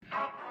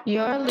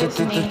You're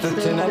listening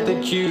to 10 at the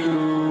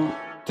cube.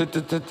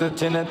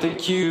 10 at the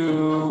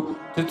cube.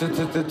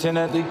 10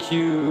 at the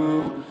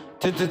cube.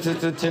 10 at the cube.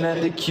 10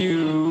 at the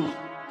cube.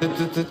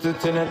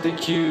 10 at the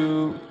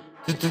cube.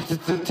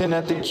 10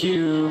 at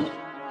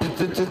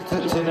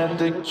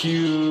the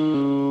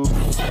cube.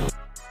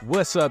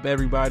 What's up,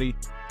 everybody?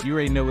 You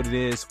already know what it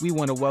is. We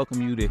want to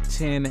welcome you to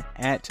 10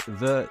 at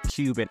the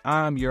Cube, and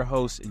I'm your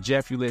host,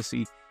 Jeff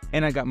Ulysses,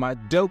 and I got my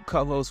dope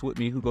co-host with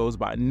me who goes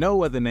by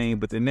no other name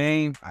but the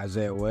name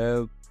Isaiah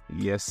Webb.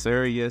 Yes,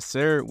 sir. Yes,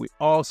 sir. We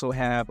also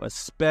have a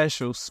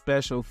special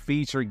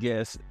feature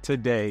guest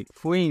today,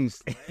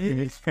 Queens,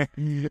 and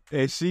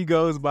she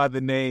goes by the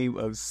name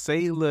of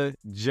Saylah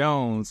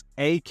Jones,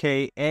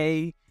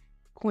 a.k.a.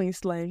 Queen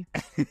Slay.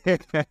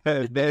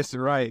 That's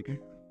right.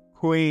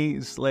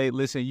 Queen Slade.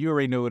 Listen, you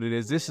already know what it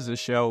is. This is a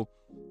show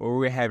where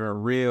we're having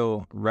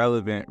real,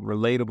 relevant,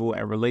 relatable,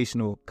 and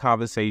relational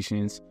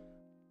conversations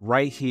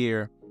right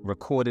here,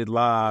 recorded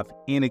live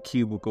in a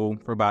cubicle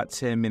for about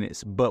 10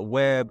 minutes. But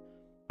Webb,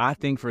 I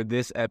think for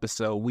this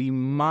episode, we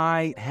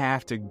might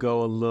have to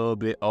go a little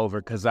bit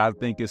over because I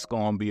think it's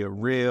going to be a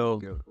real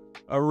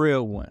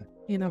one.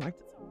 You know, like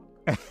to talk.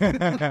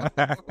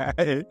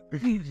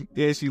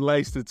 Yeah, she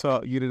likes to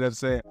talk. You know what I'm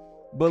saying?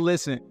 But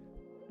listen,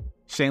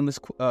 shameless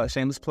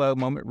plug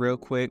moment real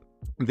quick.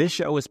 This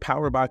show is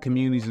powered by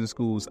communities and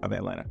schools of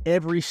Atlanta.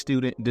 Every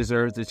student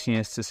deserves a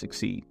chance to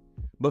succeed.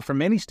 But for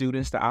many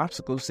students, the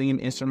obstacles seem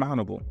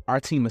insurmountable. Our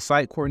team of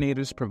site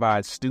coordinators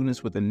provides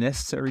students with the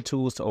necessary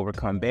tools to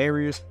overcome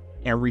barriers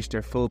and reach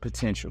their full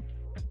potential.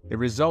 The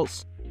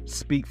results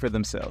speak for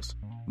themselves.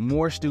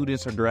 More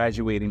students are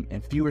graduating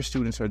and fewer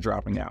students are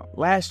dropping out.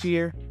 Last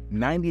year,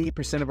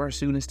 98% of our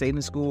students stayed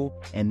in school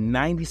and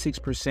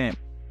 96%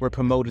 were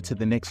promoted to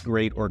the next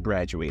grade or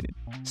graduated.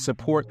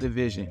 Support the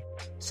vision.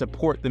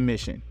 Support the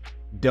mission.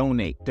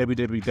 Donate.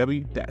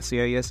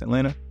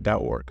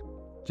 www.cisatlanta.org.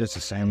 Just a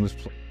shameless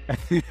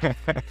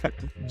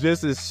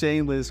Just a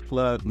shameless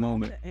plug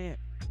moment. You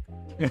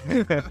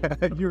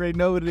already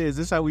know what it is.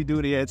 This is how we do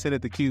it here at 10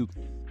 at the Cube.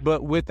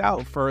 But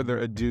without further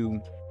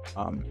ado,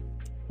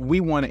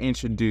 we want to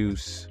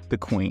introduce the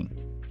queen.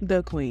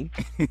 The queen.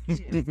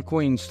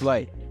 Queen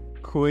Slay.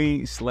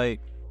 Queen Slay.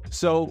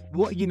 So,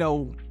 well, you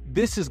know,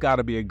 this has got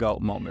to be a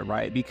GOAT moment,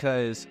 right?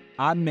 Because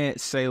I met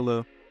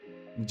Saylah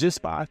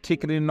just by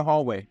kicking it in the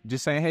hallway,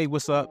 just saying, hey,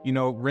 what's up? You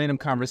know, random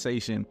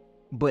conversation.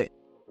 But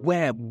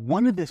Webb,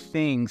 one of the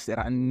things that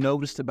I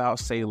noticed about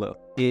Saylah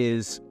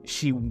is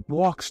she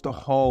walks the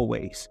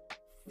hallways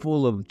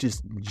full of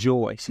just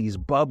joy. She's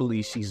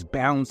bubbly, she's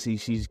bouncy,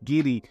 she's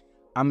giddy.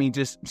 I mean,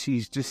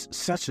 she's just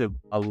such a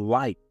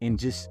light and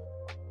just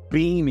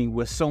beaming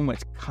with so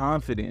much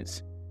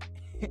confidence.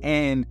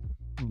 And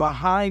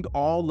behind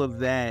all of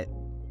that,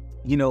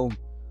 you know,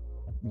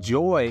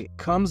 joy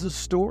comes a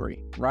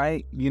story,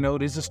 right? You know,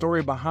 there's a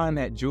story behind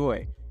that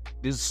joy.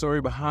 There's a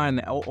story behind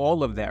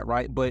all of that,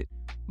 right? But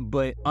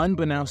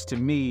unbeknownst to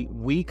me,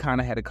 we kind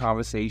of had a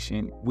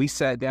conversation. We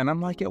sat down. I'm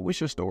like, yo,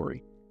 what's your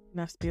story? And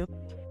I spilled.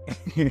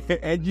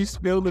 And you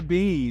spilled the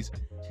beans.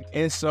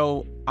 And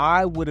so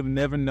I would have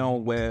never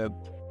known Webb,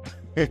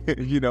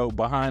 you know,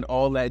 behind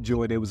all that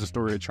joy, there was a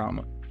story of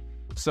trauma.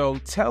 So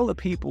tell the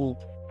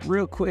people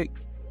real quick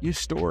your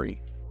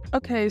story.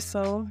 Okay,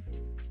 so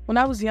when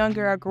I was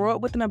younger, I grew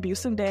up with an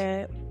abusive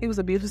dad. He was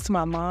abusive to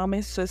my mom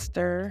and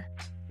sister.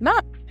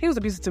 He was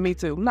abusive to me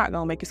too. I'm not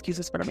gonna make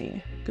excuses for the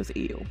man, because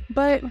ew.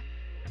 But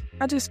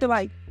I just feel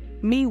like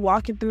me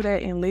walking through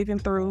that and living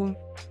through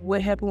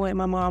what happened with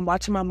my mom,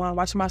 watching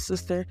my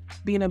sister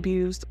being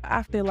abused,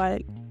 I feel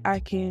like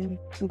I can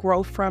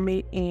grow from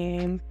it.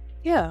 And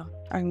yeah,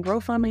 I can grow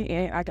from it,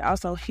 and I can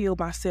also heal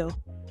myself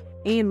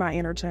and my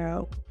inner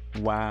child.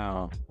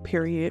 Wow.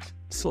 Period.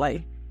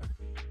 Slay.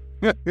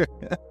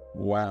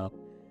 Wow.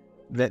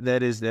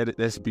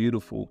 That's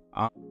beautiful.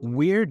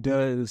 Where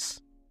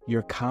does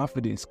your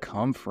confidence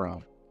come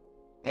from?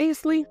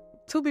 Honestly,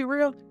 to be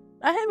real,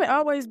 I haven't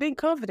always been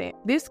confident.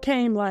 This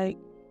came when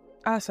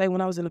I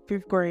was in the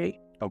 5th grade.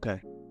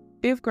 Okay.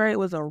 5th grade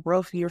was a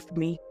rough year for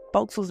me.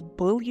 Folks was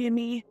bullying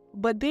me.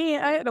 But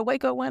then I had to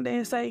wake up one day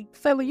and say,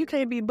 Saylah, you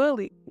can't be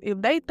bullied.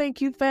 If they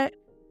think you fat,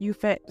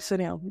 sit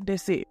down.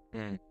 That's it.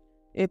 Mm.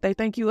 If they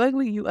think you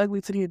ugly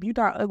to them. You're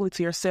not ugly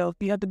to yourself.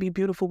 You have to be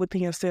beautiful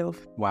within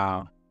yourself.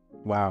 Wow.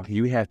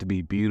 You have to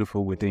be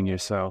beautiful within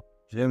yourself.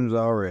 Gems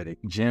already.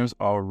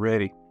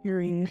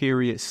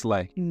 Period.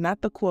 Slay.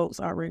 Not the quotes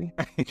already.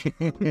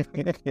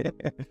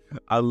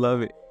 I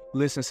love it.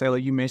 Listen,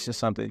 Saylah, you mentioned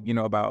something, you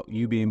know, about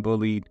you being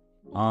bullied,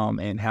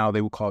 and how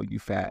they would call you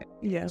fat.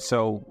 Yeah.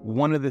 So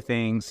one of the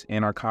things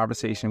in our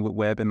conversation with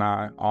Webb and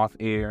I off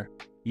air,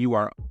 you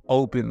are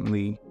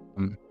openly,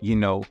 you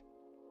know,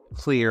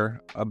 clear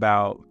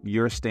about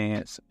your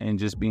stance and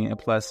just being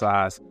plus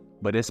size,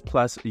 but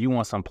you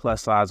want some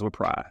plus size with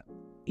pride.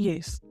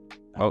 Yes,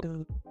 I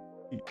do.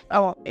 I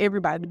want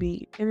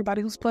everybody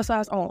who's plus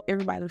size, I want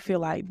everybody to feel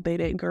like they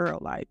that girl,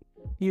 like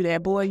you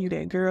that boy, you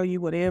that girl,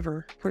 you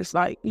whatever. It's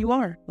like you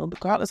are,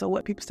 regardless of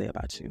what people say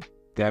about you.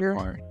 That You're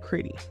part.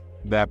 pretty.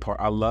 That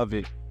part. I love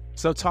it.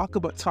 So talk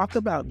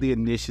about the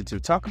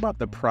initiative. Talk about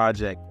the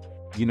project.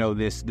 You know,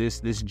 this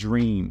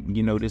dream.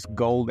 You know, this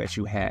goal that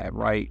you have,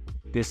 right?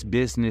 This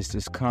business,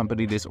 this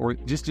company, or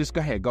just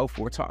go ahead, go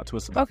for it. Talk to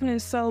us about. Okay,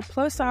 so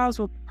Plus Size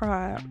with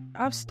Pride,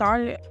 I've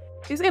started.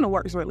 It's in the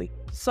works, really.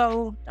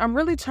 So I'm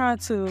really trying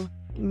to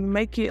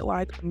make it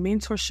like a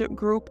mentorship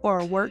group or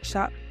a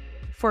workshop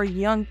for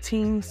young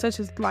teens, such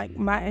as like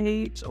my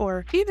age,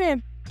 or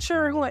even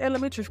children who are in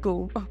elementary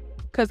school.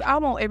 Because I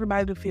want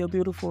everybody to feel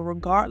beautiful,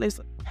 regardless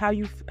how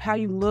you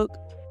look,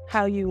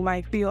 how you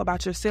might feel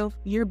about yourself.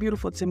 You're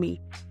beautiful to me.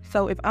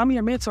 So if I'm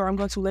your mentor, I'm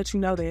going to let you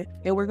know that.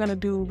 And we're going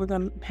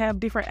to have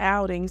different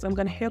outings. I'm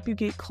going to help you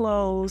get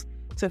clothes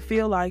to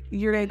feel like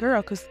you're that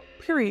girl, because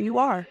period, you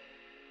are.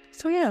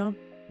 So yeah.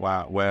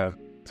 Wow. Well,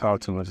 talk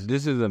to us.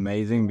 This is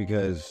amazing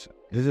because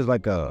this is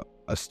like a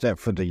step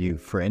for the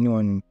youth, for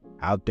anyone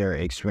out there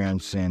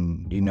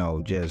experiencing, you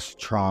know, just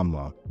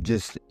trauma,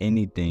 just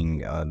anything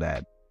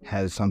that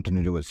has something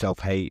to do with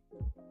self-hate,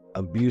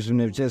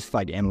 abusiveness, just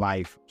like in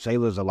life.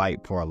 Saylah's a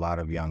light for a lot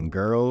of young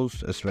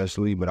girls,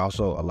 especially, but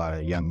also a lot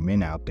of young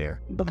men out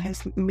there.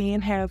 Because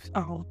men have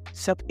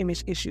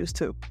self-image issues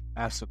too.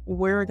 Absolutely.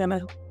 We're going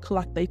to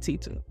clock their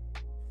teeth too.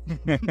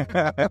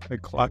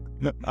 Clock.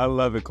 I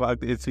love it. Clock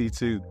the IT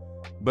too.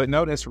 But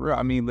no, that's real.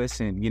 I mean,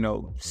 listen, you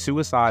know,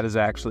 suicide is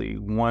actually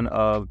one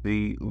of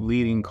the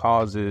leading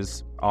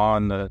causes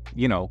on the,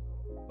 you know,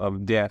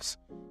 of deaths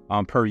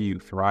per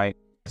youth, right?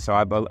 So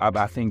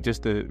I think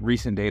just the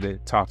recent data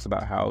talks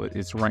about how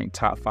it's ranked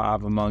top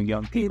 5 among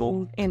young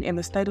people. And in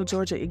the state of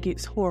Georgia, it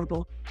gets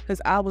horrible because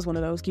I was one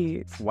of those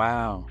kids.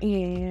 Wow.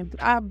 And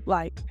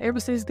ever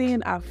since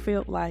then, I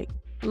felt like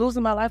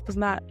losing my life was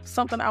not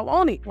something I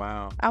wanted.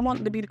 Wow. I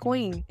wanted to be the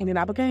queen, and then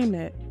I became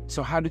that.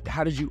 So how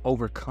did you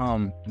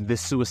overcome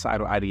this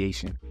suicidal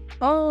ideation?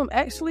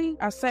 Actually,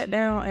 I sat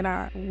down and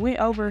I went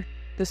over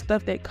the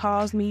stuff that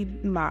caused me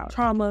my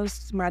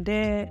traumas, my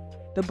dad,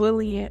 the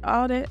bullying,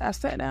 all that. I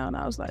sat down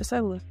and I was like,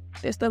 Saylah,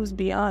 that stuff is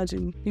beyond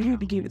you. You need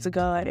to give it to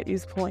God at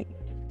this point.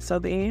 So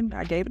then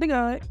I gave it to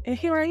God, and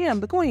here I am,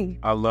 the queen.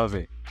 I love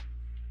it.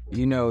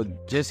 You know,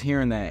 just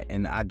hearing that,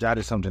 and I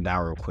jotted something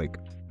down real quick.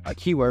 A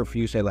key word for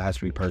you, Saylah, has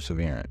to be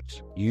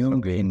perseverance.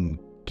 You can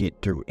get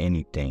through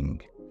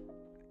anything.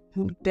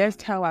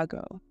 That's how I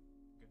go.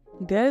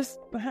 That's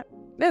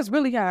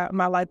really how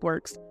my life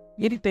works.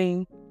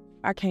 Anything,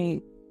 I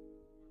can't.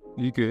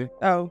 You good?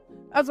 Oh,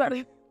 I was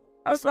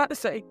about to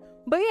say,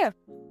 but yeah,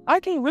 I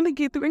can't really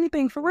get through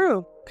anything for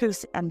real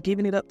because I'm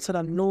giving it up to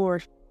the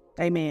Lord.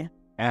 Amen.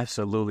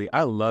 Absolutely.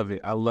 I love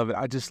it.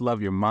 I just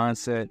love your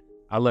mindset.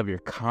 I love your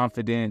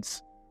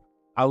confidence.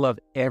 I love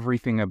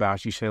everything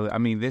about you, Saylah. I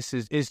mean,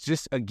 it's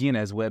just, again,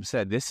 as Webb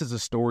said, this is a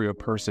story of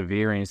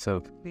perseverance,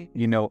 of,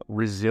 you know,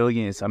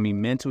 resilience. I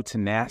mean, mental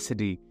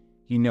tenacity,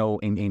 you know,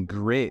 and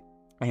grit.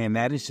 And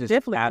that is just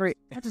definitely grit.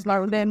 I just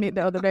learned that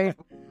the other day.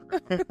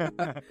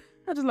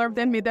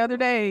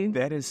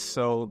 That is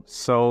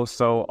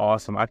so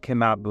awesome. I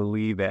cannot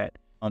believe that.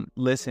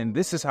 Listen,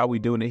 this is how we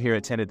doing it here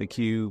at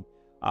theCUbe.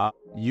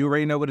 You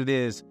already know what it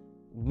is.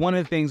 One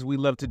of the things we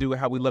love to do,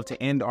 how we love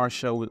to end our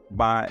show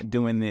by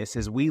doing this,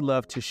 is we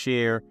love to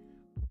share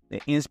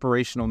the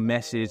inspirational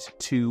message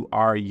to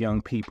our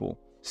young people.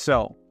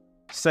 So,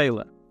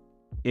 Saylah,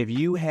 if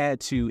you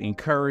had to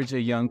encourage a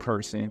young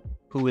person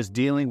who is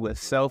dealing with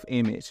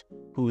self-image,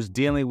 who is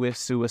dealing with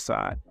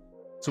suicidal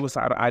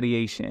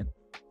ideation,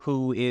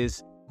 who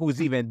is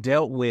even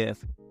dealt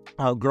with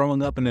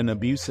growing up in an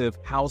abusive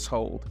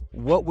household,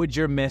 what would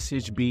your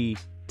message be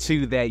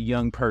to that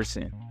young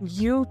person?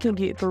 You can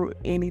get through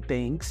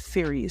anything,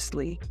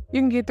 seriously.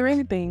 You can get through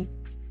anything.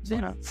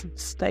 Just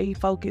stay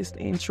focused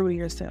and true to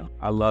yourself.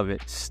 I love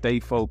it. Stay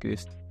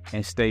focused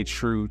and stay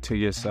true to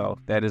yourself.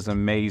 That is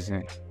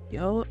amazing.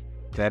 Yo.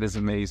 That is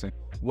amazing.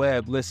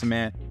 Webb, listen,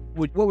 man,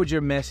 what would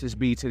your message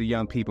be to the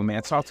young people,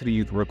 man? Talk to the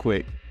youth real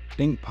quick.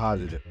 Think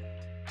positive.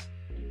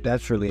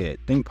 That's really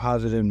it. Think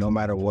positive no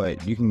matter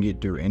what. You can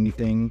get through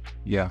anything.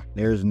 Yeah.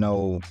 There's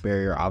no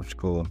barrier,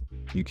 obstacle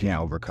you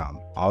can't overcome.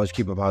 Always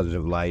keep a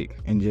positive light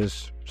and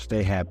just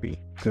stay happy.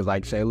 Because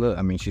like Saylah,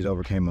 I mean, she's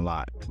overcame a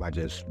lot by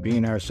just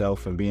being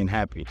herself and being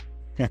happy.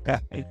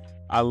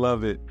 I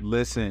love it.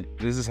 Listen,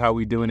 this is how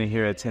we doing it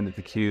here at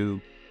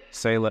theCUbe.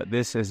 Saylah,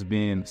 this has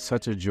been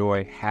such a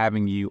joy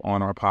having you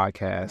on our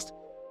podcast.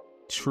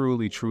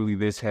 Truly, truly,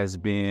 this has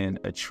been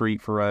a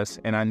treat for us.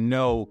 And I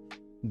know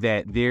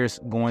that there's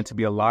going to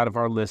be a lot of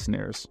our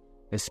listeners,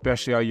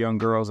 especially our young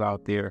girls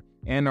out there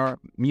and our,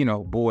 you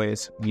know,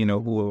 boys, you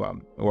know,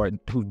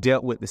 who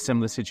dealt with the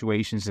similar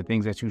situations and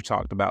things that you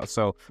talked about.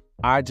 So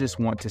I just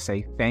want to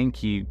say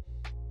thank you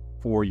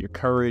for your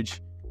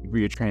courage, for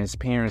your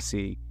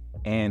transparency,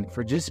 and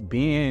for just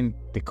being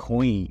the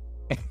queen.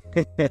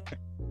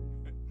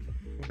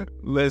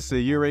 Listen,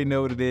 you already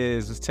know what it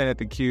is. It's 10 at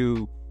the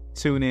Cube.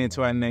 Tune in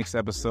to our next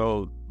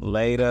episode.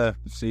 Later.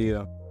 See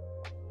ya.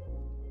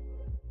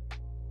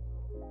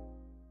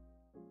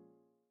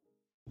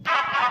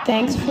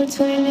 Thanks for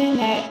tuning in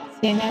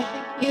at 10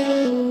 at the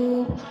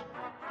Cube.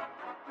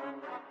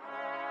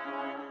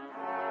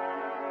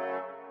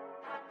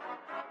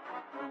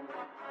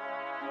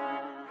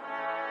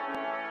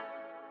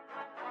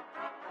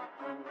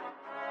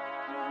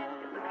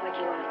 like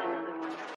you want to do.